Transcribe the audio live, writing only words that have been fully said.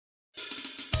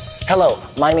Hello,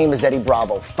 my name is Eddie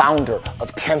Bravo, founder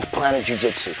of 10th Planet Jiu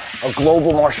Jitsu, a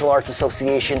global martial arts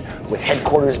association with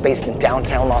headquarters based in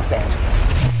downtown Los Angeles.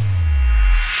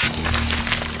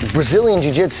 Brazilian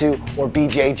Jiu Jitsu, or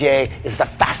BJJ, is the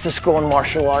fastest growing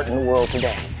martial art in the world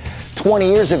today. 20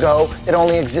 years ago, it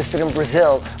only existed in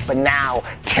Brazil, but now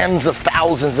tens of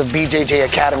thousands of BJJ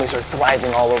academies are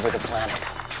thriving all over the planet.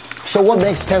 So what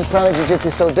makes 10th Planet Jiu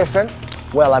Jitsu so different?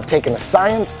 Well, I've taken the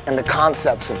science and the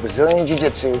concepts of Brazilian Jiu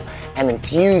Jitsu and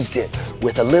infused it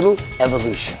with a little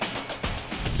evolution.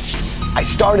 I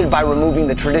started by removing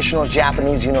the traditional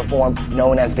Japanese uniform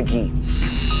known as the gi.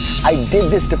 I did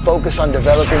this to focus on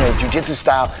developing a Jiu Jitsu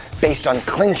style based on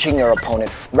clinching your opponent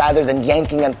rather than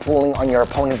yanking and pulling on your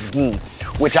opponent's gi,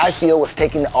 which I feel was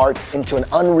taking the art into an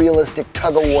unrealistic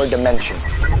tug-of-war dimension.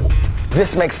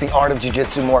 This makes the art of Jiu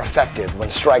Jitsu more effective when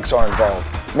strikes are involved,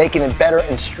 making it better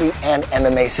in street and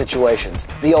MMA situations,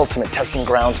 the ultimate testing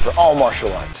grounds for all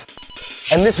martial arts.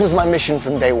 And this was my mission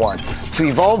from day one, to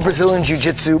evolve Brazilian Jiu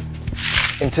Jitsu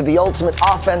into the ultimate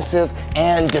offensive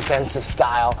and defensive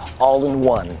style all in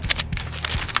one.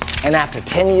 And after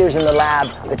 10 years in the lab,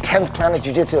 the 10th Planet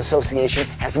Jiu Jitsu Association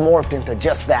has morphed into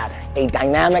just that, a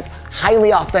dynamic, highly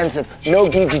offensive,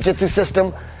 no-gi Jiu Jitsu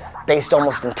system based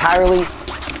almost entirely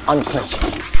on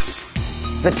clinches.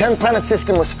 The 10th Planet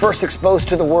system was first exposed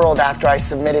to the world after I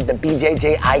submitted the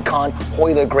BJJ icon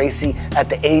Royler Gracie at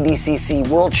the ADCC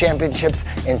World Championships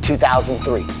in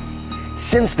 2003.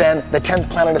 Since then, the 10th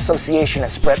Planet Association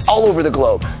has spread all over the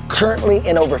globe, currently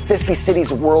in over 50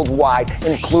 cities worldwide,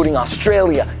 including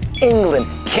Australia, England,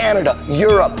 Canada,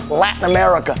 Europe, Latin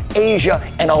America, Asia,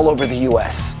 and all over the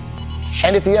US.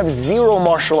 And if you have zero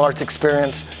martial arts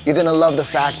experience, you're gonna love the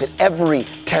fact that every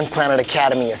 10th Planet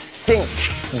Academy is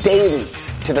synced daily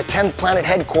to the 10th Planet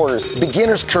headquarters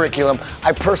beginner's curriculum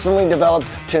I personally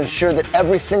developed to ensure that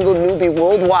every single newbie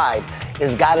worldwide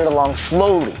is guided along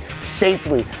slowly,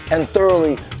 safely, and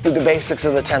thoroughly through the basics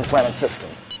of the 10th Planet system.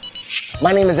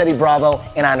 My name is Eddie Bravo,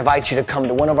 and I invite you to come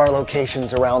to one of our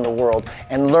locations around the world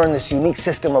and learn this unique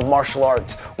system of martial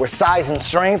arts where size and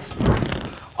strength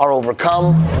are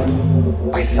overcome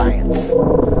by science.